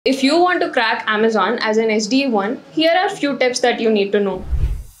If you want to crack Amazon as an SDE1, here are few tips that you need to know.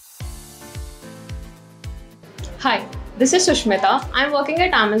 Hi, this is Sushmita. I'm working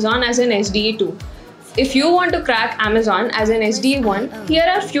at Amazon as an SDE2. If you want to crack Amazon as an SDE1, here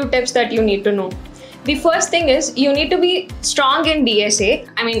are few tips that you need to know. The first thing is you need to be strong in DSA,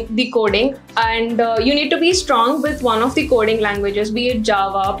 the coding, and you need to be strong with one of the coding languages, be it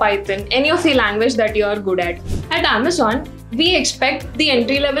Java, Python, any of the language that you are good at. At Amazon, we expect the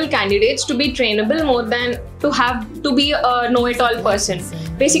entry-level candidates to be trainable more than to be a know-it-all person.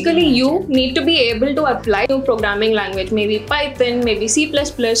 Basically, you need to be able to apply new programming language, maybe Python, maybe C++,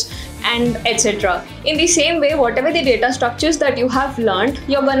 and etc. In the same way, whatever the data structures that you have learned,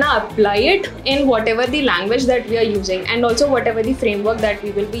 you're gonna apply it in whatever the language that we are using, and also whatever the framework that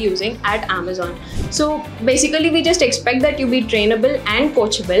we will be using at Amazon. So basically, we just expect that you be trainable and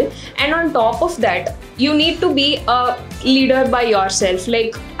coachable, and on top of that, you need to be a leader by yourself.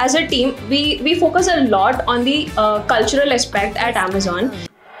 Like as a team, we focus a lot on the cultural aspect at Amazon.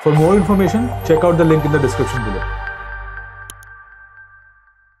 For more information, check out the link in the description below.